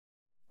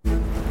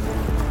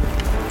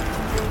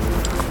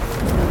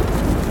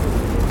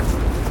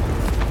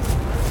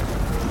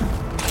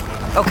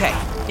Okay,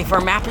 if our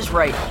map is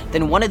right,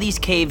 then one of these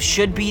caves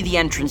should be the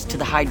entrance to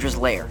the Hydra's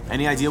lair.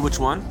 Any idea which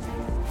one?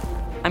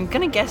 I'm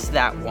gonna guess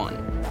that one.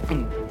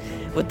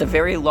 With the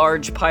very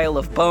large pile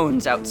of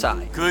bones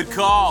outside. Good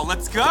call,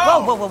 let's go!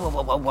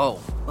 Whoa.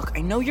 Look,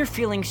 I know you're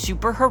feeling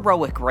super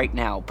heroic right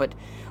now, but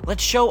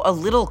let's show a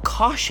little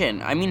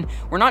caution. I mean,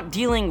 we're not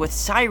dealing with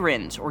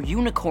sirens or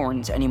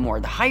unicorns anymore.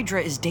 The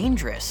Hydra is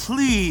dangerous.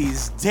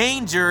 Please,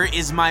 Danger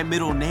is my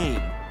middle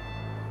name.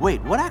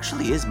 Wait, what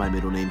actually is my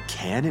middle name?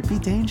 Can it be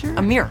Danger?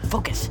 Amir,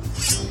 focus.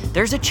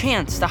 There's a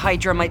chance the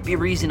Hydra might be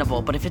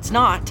reasonable, but if it's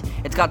not,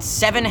 it's got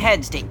 7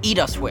 heads to eat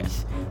us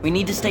with. We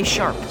need to stay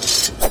sharp.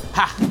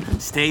 Ha!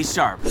 Stay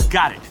sharp.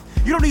 Got it.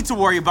 You don't need to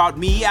worry about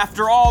me.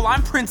 After all,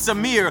 I'm Prince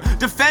Amir,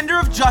 defender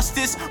of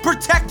justice,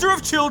 protector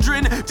of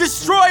children,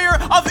 destroyer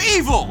of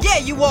evil! Yeah,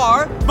 you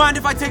are! Mind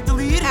if I take the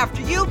lead?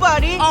 After you,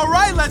 buddy! All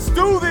right, let's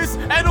do this,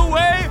 and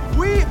away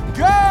we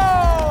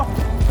go!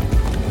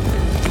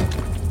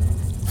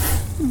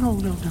 No.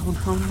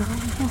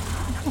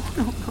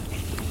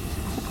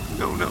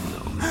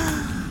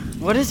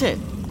 What is it?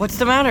 What's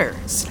the matter?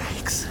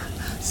 Snakes,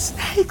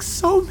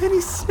 so many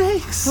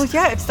snakes. Well,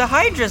 yeah, it's the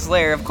Hydra's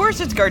lair. Of course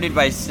it's guarded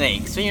by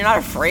snakes. So you're not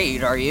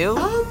afraid, are you?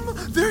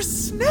 They're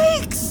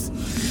snakes!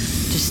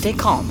 Just stay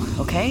calm,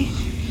 okay?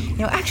 You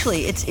know,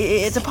 actually,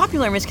 it's a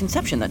popular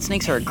misconception that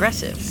snakes are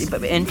aggressive.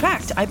 In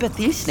fact, I bet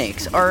these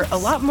snakes are a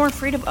lot more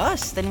afraid of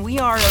us than we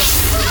are of...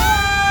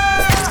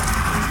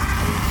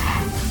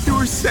 You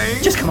were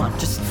saying? Just come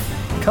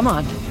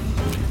on.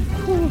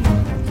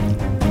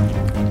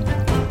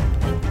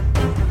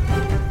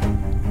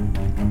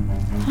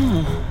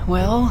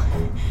 Well,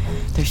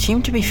 there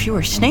seem to be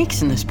fewer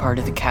snakes in this part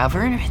of the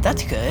cavern.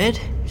 That's good.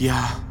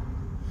 Yeah,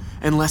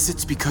 unless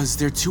it's because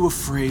they're too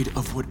afraid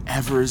of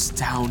whatever's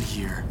down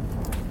here.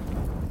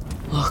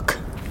 Look,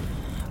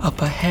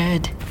 up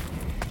ahead.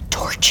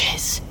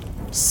 Torches.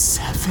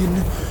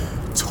 7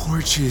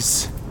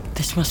 torches.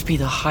 This must be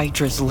the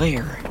Hydra's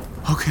lair.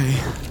 Okay,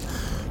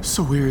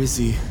 so where is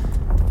he?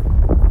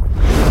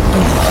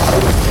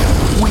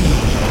 We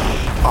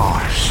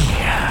are here.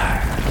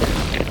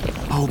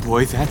 Oh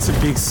boy, that's a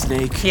big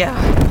snake. Yeah.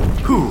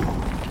 Who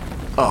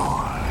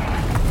are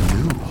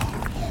you?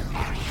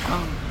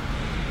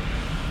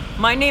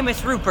 My name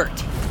is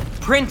Rupert.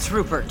 Prince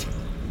Rupert.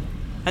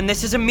 And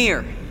this is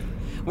Amir.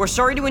 We're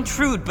sorry to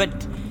intrude,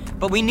 but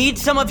we need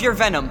some of your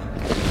venom.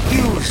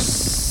 You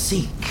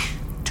seek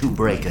to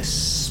break a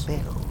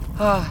spell.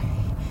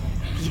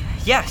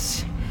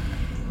 Yes.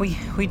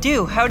 We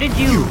do. How did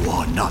you... You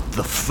are not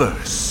the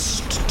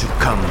first to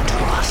come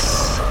to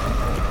us.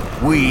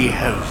 We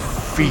have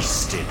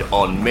feasted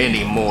on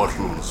many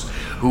mortals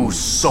who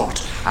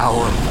sought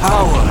our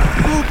power.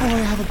 Oh boy,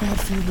 I have a bad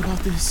feeling about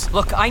this.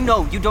 Look, I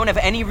know you don't have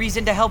any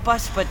reason to help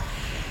us, but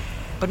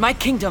my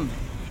kingdom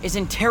is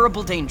in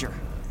terrible danger.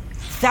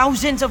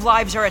 Thousands of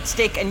lives are at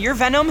stake, and your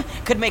venom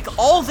could make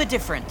all the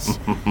difference.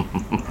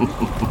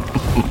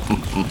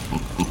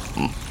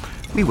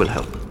 We will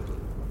help.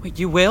 Wait,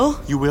 you will?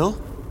 You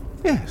will?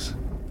 Yes.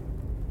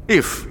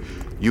 If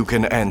you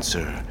can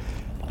answer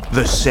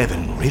the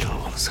 7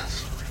 riddles.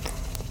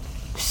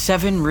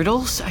 7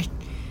 riddles?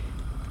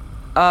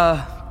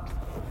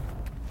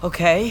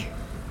 Okay.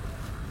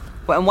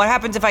 Well, and what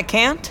happens if I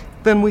can't?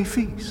 Then we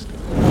feast.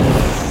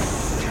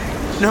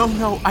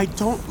 No, I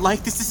don't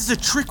like this. This is a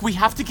trick. We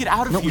have to get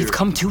out of here. No, we've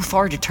come too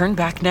far to turn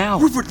back now.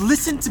 Rupert,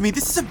 listen to me.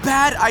 This is a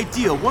bad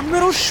idea. 1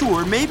 riddle,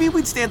 sure, maybe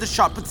we'd stand a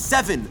shot, but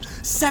 7.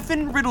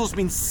 7 riddles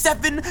means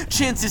 7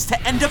 chances to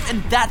end up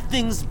in that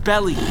thing's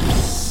belly.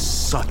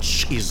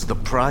 Such is the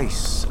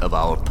price of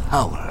our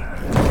power.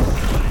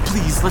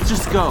 Please, let's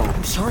just go.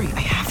 I'm sorry,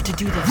 I have to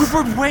do this.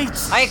 Rupert, wait!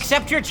 I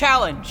accept your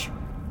challenge.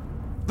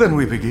 Then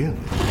we begin.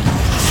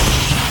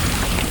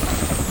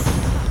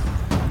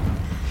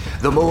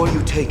 The more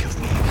you take of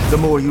me, the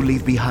more you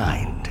leave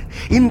behind.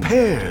 In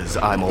pairs,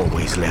 I'm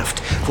always left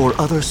for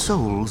other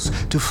souls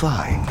to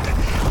find.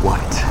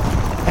 What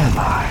am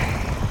I?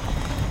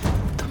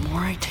 The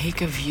more I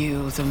take of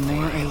you, the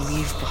more I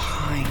leave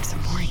behind. The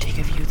more I take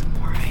of you, the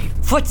more I...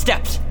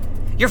 Footsteps!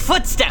 Your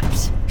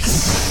footsteps!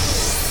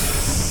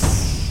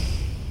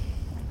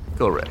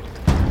 Correct.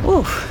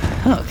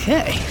 Oof,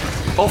 okay.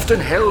 Often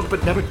held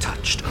but never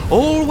touched.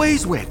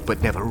 Always wet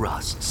but never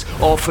rusts.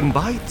 Often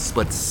bites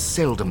but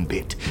seldom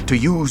bit. To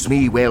use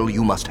me well,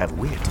 you must have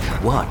wit.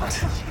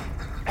 What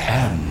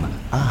am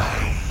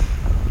I?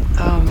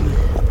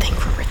 Think,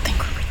 Rupert.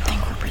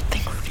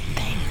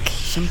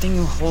 Something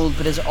you hold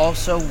but is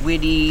also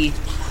witty.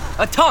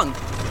 A tongue!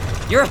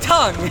 You're a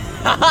tongue!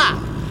 Haha!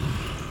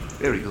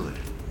 Very good.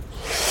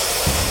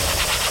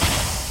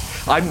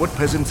 I'm what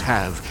peasants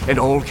have and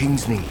all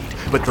kings need,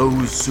 but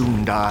those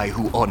soon die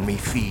who on me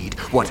feed.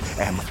 What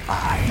am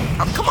I?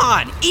 Oh, come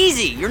on,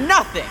 easy, you're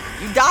nothing.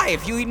 You die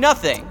if you eat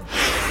nothing.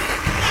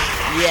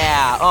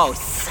 Yeah,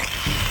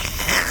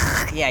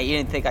 yeah, you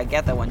didn't think I'd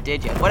get that one,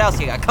 did you? What else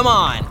you got? Come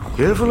on.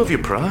 Careful of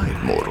your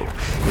pride, mortal.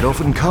 It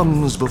often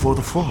comes before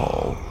the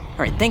fall. All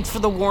right, thanks for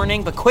the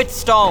warning, but quit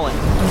stalling.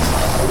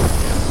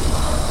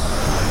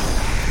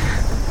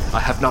 I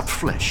have not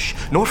flesh,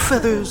 nor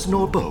feathers,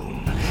 nor bone.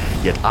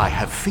 Yet I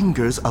have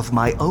fingers of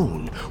my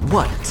own.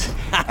 What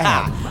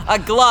am A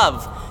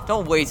glove!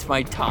 Don't waste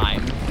my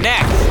time.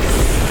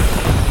 Next!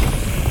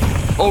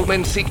 All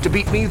men seek to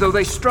beat me, though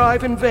they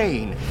strive in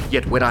vain.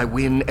 Yet when I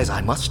win, as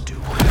I must do,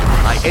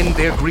 I end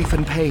their grief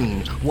and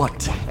pain.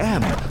 What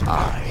am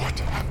I?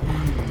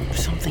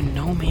 Something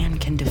no man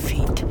can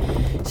defeat.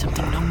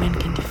 Something no man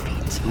can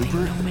defeat.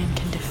 Something no man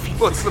can defeat.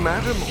 What's the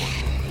matter,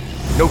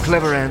 mortal? No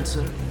clever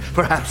answer?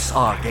 Perhaps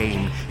our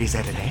game is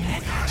at an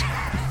end.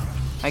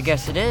 I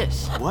guess it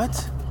is.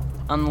 What?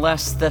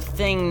 Unless the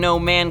thing no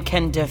man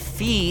can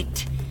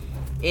defeat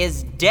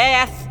is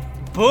death.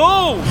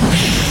 Boom!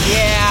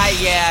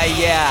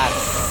 Yeah.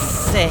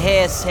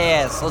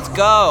 Hiss. Let's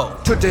go.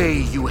 Today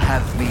you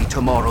have me,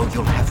 tomorrow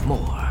you'll have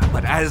more.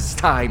 But as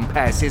time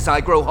passes,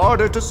 I grow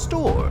harder to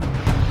store.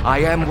 I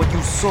am what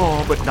you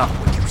saw, but not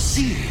what you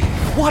see.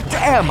 What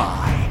am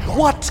I?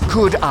 What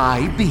could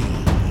I be?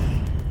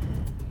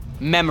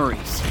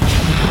 Memories.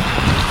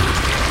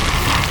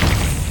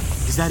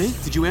 Is that it?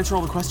 Did you answer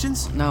all the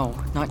questions? No,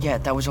 not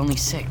yet. That was only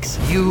 6.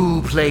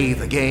 You play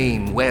the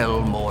game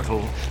well,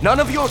 mortal. None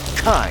of your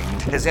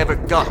kind has ever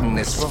gotten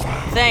this far.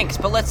 Thanks,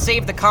 but let's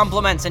save the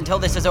compliments until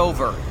this is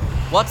over.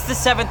 What's the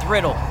 7th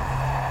riddle?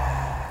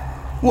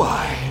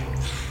 Why?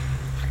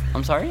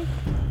 I'm sorry?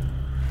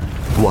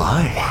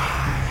 Why?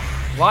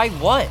 Why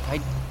what?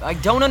 I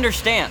don't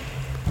understand.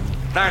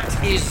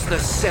 That is the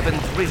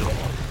 7th riddle.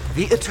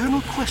 The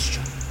eternal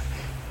question.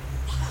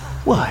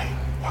 Why?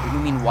 You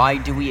mean why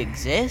do we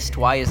exist?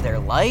 Why is there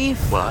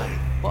life? Why?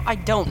 Well, I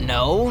don't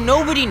know.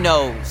 Nobody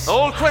knows.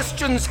 All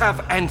questions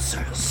have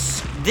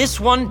answers. This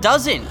one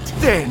doesn't.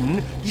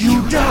 Then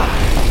you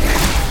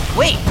die.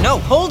 Wait, no,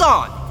 hold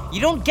on. You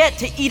don't get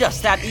to eat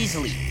us that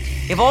easily.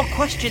 If all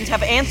questions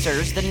have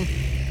answers, then...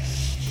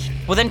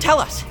 Well, then tell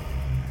us.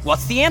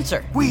 What's the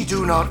answer? We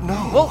do not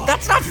know. Well,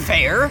 that's not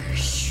fair.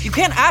 You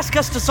can't ask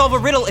us to solve a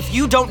riddle if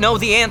you don't know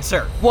the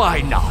answer.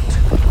 Why not?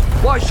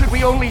 Why should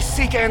we only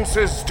seek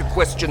answers to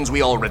questions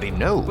we already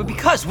know? But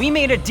because we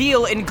made a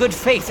deal in good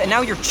faith, and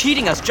now you're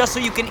cheating us just so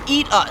you can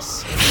eat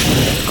us.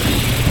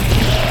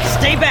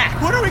 Stay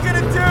back. What are we gonna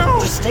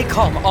do? Just stay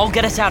calm. I'll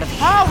get us out of here.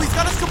 How? He's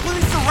got us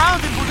completely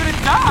surrounded. We're gonna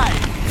die.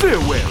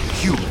 Farewell,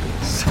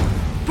 humans.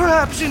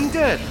 Perhaps in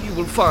death you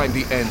will find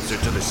the answer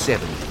to the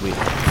 7th riddle.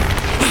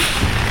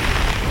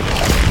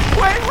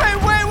 Wait.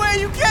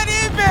 You can't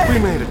eat me. We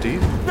made a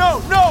deal.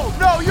 No.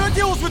 Your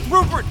deal was with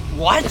Rupert.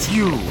 What?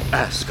 You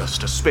ask us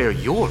to spare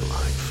your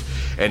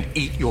life and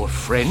eat your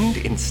friend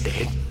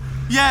instead?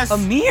 Yes.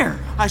 Amir.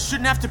 I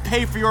shouldn't have to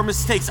pay for your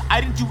mistakes.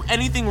 I didn't do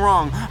anything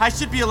wrong. I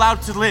should be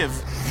allowed to live.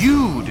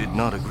 You did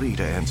not agree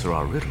to answer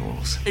our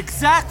riddles.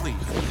 Exactly.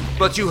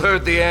 But you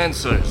heard the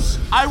answers.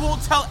 I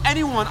won't tell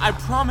anyone, I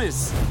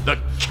promise. The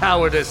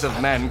cowardice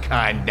of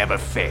mankind never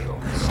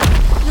fails.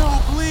 No,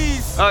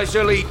 please. I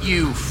shall eat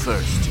you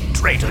first,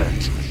 traitor,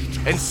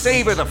 and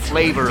savor the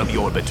flavor of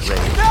your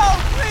betrayal. No,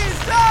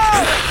 please,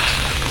 no!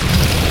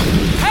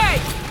 Hey!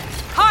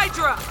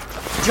 Hydra!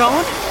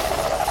 Joan?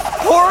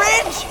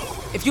 Porridge?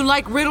 If you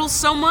like riddles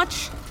so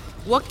much,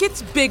 what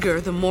gets bigger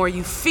the more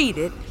you feed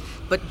it,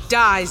 but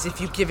dies if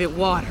you give it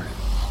water?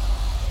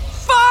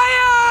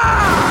 Fire!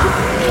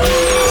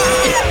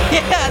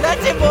 Yeah,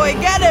 that's it, boy.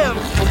 Get him.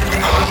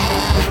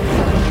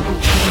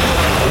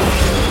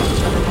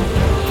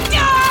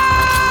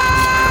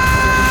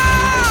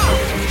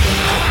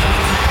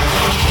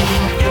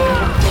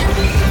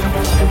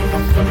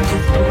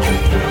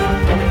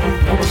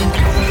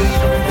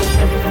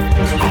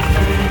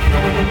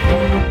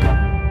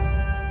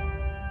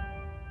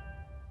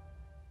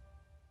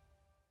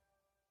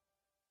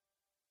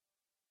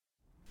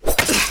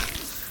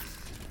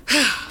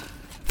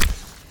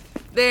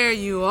 There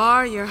you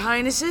are, your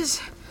highnesses.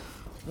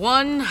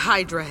 1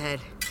 Hydra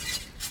head.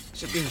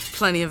 Should be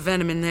plenty of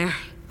venom in there.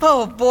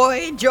 Oh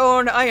boy,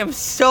 Joan, I am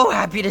so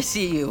happy to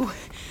see you.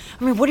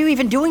 I mean, what are you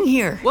even doing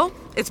here? Well,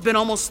 it's been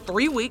almost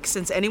 3 weeks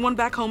since anyone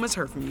back home has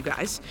heard from you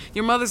guys.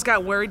 Your mother's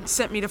got worried and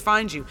sent me to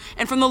find you.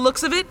 And from the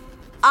looks of it,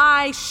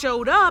 I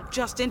showed up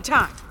just in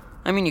time.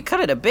 I mean, you cut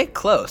it a bit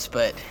close,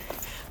 but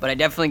I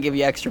definitely give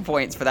you extra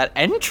points for that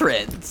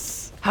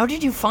entrance. How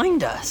did you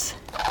find us?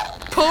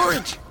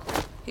 Porridge.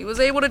 He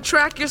was able to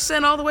track your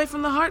scent all the way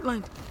from the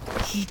Heartland.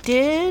 He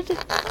did?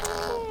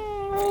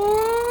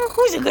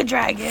 Who's a good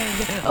dragon?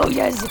 Oh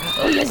yes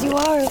you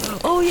are.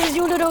 Oh yes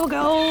you little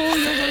go. Oh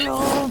yes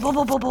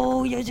you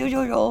bo yes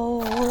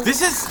you.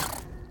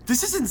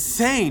 This is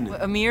insane.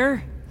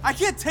 Amir? I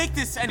can't take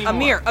this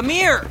anymore.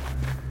 Amir!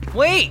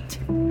 Wait!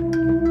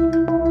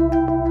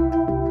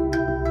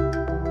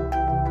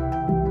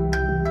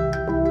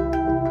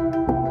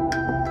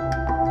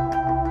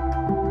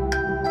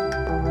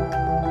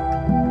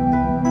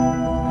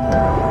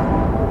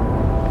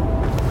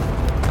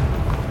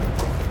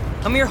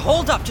 Amir,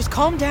 hold up. Just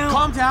calm down.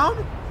 Calm down?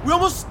 We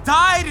almost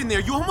died in there.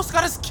 You almost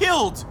got us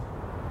killed.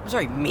 I'm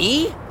sorry,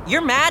 me?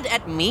 You're mad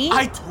at me?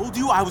 I told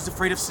you I was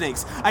afraid of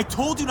snakes. I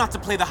told you not to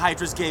play the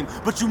Hydra's game,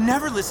 but you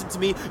never listened to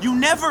me. You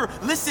never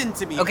listened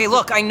to me. Okay,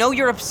 look, I know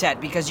you're upset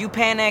because you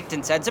panicked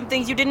and said some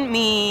things you didn't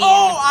mean.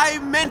 Oh, I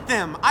meant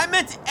them. I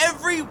meant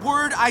every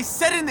word I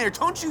said in there.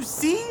 Don't you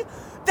see?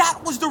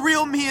 That was the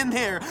real me in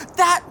there.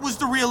 That was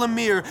the real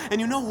Amir. And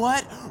you know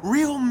what?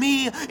 Real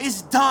me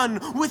is done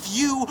with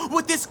you,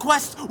 with this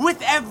quest, with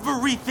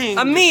everything.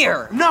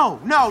 Amir! No.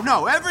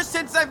 Ever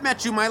since I've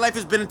met you, my life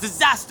has been a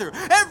disaster.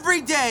 Every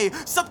day,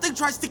 something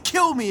tries to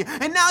kill me.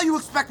 And now you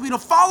expect me to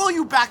follow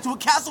you back to a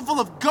castle full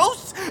of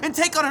ghosts and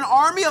take on an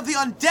army of the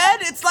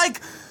undead? It's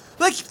like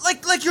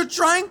you're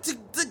trying to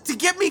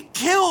get me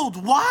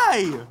killed.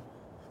 Why?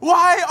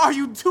 Why are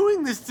you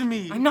doing this to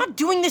me? I'm not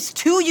doing this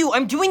to you.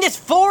 I'm doing this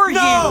for you.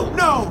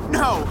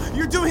 No.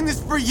 You're doing this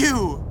for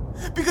you.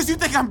 Because you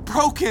think I'm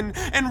broken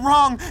and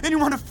wrong and you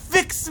want to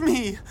fix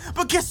me.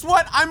 But guess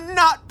what? I'm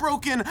not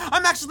broken.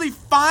 I'm actually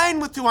fine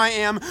with who I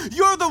am.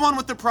 You're the one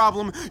with the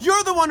problem.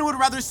 You're the one who would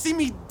rather see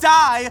me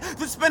die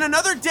than spend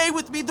another day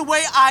with me the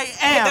way I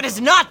am. That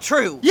is not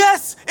true.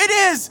 Yes, it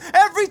is.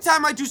 Every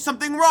time I do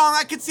something wrong,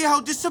 I can see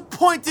how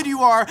disappointed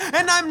you are.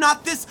 And I'm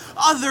not this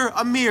other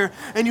Amir.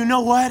 And you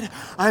know what?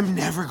 I'm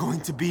never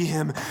going to be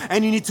him.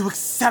 And you need to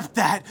accept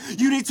that.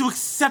 You need to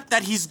accept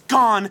that he's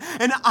gone.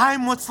 And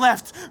I'm what's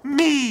left.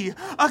 Me.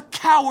 A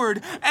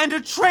coward and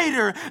a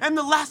traitor and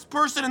the last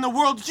person in the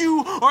world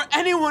you or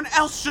anyone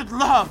else should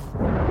love.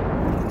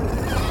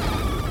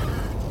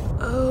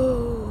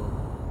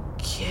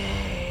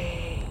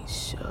 Okay,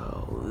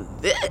 so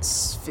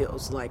this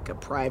feels like a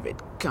private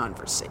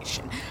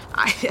conversation.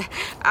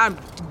 I'm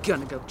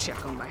gonna go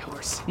check on my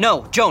horse.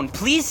 No, Joan,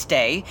 please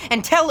stay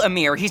and tell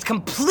Amir he's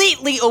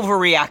completely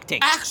overreacting.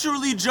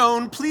 Actually,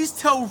 Joan, please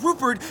tell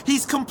Rupert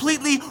he's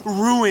completely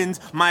ruined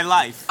my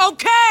life.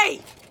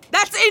 Okay!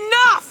 That's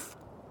enough!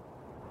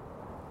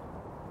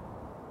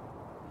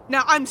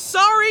 Now, I'm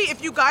sorry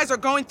if you guys are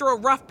going through a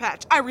rough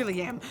patch. I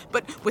really am.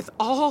 But with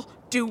all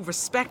due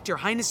respect, your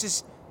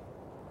highnesses,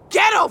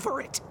 get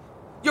over it!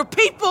 Your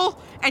people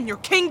and your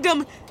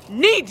kingdom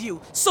need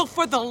you. So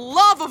for the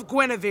love of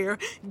Guinevere,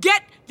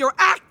 get your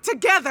act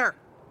together!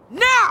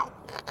 Now!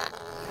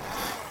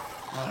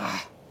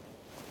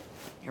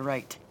 You're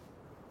right.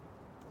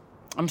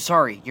 I'm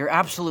sorry. You're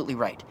absolutely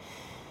right.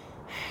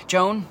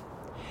 Joan,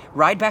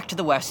 ride back to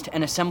the west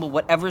and assemble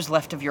whatever's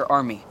left of your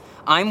army.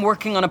 I'm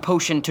working on a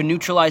potion to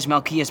neutralize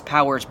Malkia's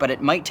powers, but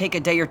it might take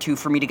a day or two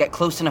for me to get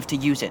close enough to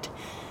use it.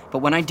 But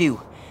when I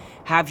do,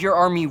 have your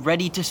army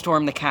ready to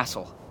storm the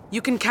castle.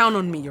 You can count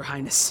on me, Your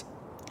Highness.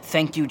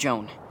 Thank you,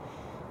 Joan.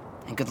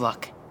 And good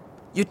luck.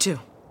 You too.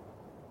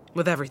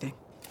 With everything.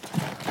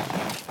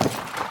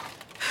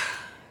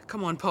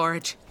 Come on,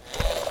 Porridge.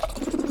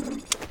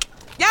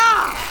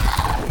 Yeah!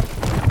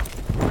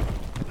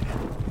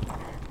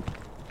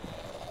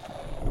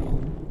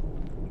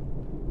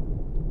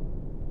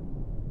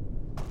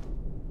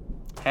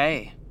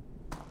 Hey.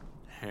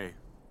 Hey,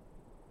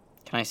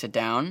 Can I sit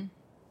down?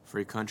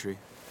 free country.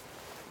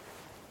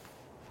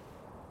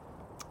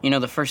 You know,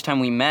 the first time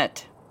we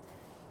met,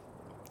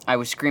 I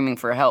was screaming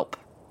for help.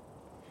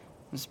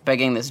 I was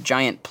begging this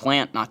giant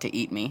plant not to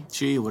eat me.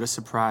 Gee, what a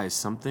surprise.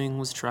 Something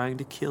was trying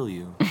to kill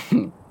you.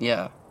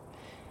 Yeah.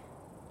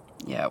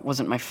 Yeah, it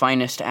wasn't my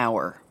finest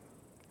hour.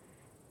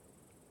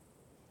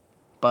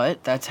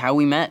 But that's how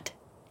we met.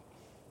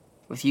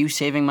 With you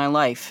saving my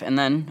life, and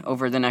then,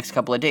 over the next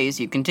couple of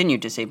days, you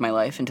continued to save my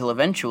life until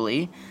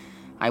eventually,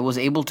 I was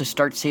able to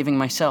start saving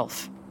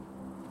myself.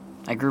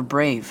 I grew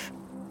brave.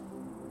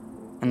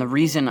 And the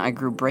reason I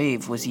grew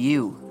brave was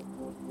you.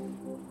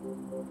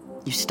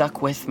 You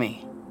stuck with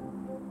me.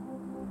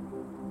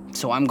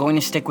 So I'm going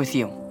to stick with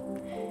you.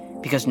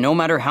 Because no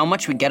matter how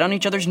much we get on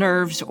each other's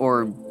nerves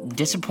or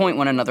disappoint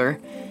one another,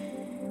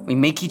 we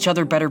make each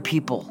other better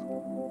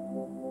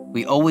people.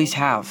 We always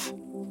have.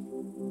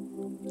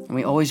 And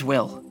we always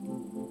will.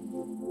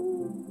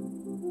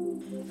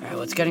 Alright,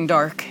 well, it's getting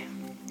dark.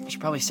 I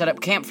should probably set up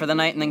camp for the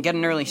night and then get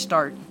an early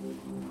start.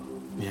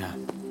 Yeah.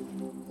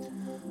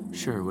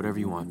 Sure, whatever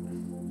you want.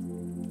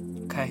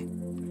 Okay.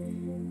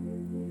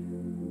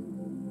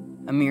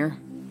 Amir,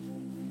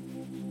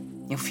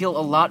 you'll feel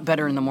a lot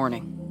better in the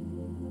morning.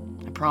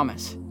 I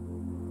promise.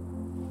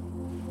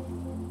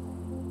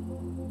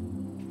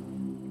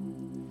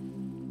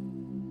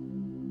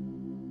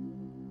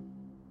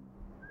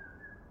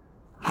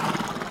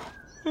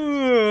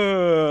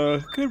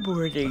 Good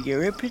morning,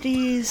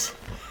 Euripides.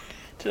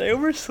 Did I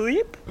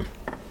oversleep?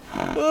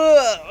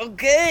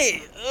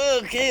 Okay,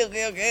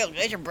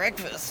 your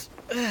breakfast.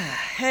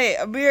 Hey,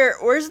 Amir,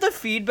 where's the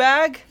feed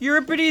bag?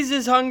 Euripides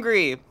is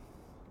hungry.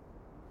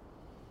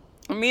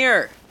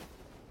 Amir!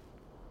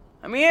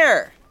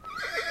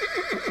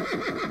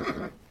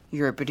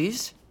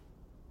 Euripides?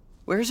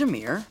 Where's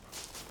Amir?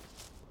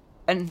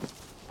 And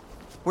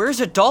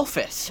where's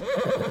Adolphus?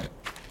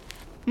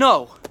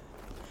 No,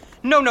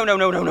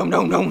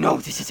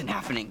 this isn't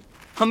happening.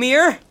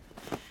 Amir!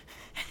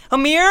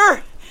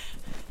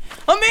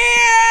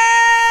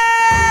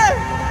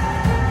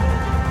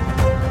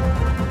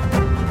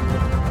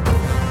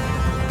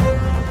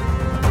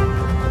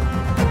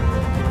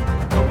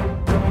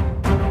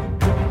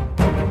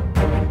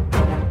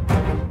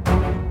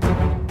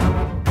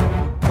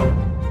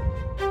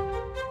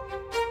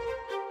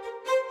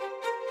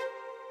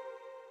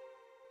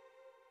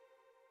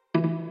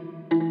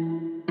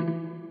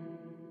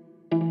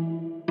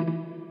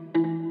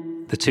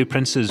 Two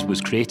Princes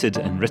was created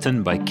and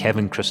written by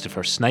Kevin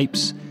Christopher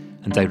Snipes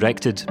and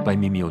directed by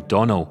Mimi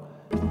O'Donnell,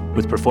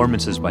 with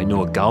performances by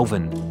Noah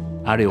Galvin,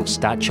 Ariel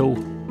Stachel,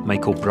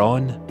 Michael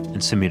Braun, and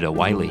Samira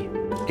Wiley.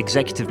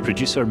 Executive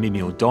producer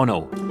Mimi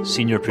O'Donnell,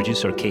 senior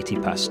producer Katie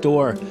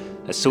Pastor,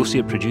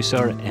 associate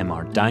producer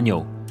M.R.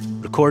 Daniel.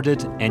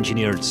 Recorded,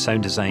 engineered,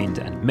 sound designed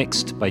and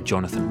mixed by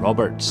Jonathan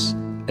Roberts.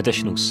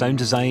 Additional sound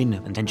design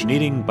and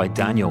engineering by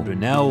Daniel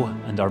Brunel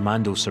and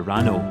Armando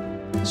Serrano.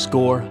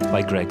 Score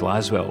by Greg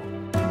Laswell.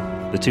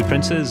 The Two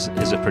Princes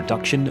is a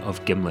production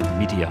of Gimlet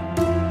Media.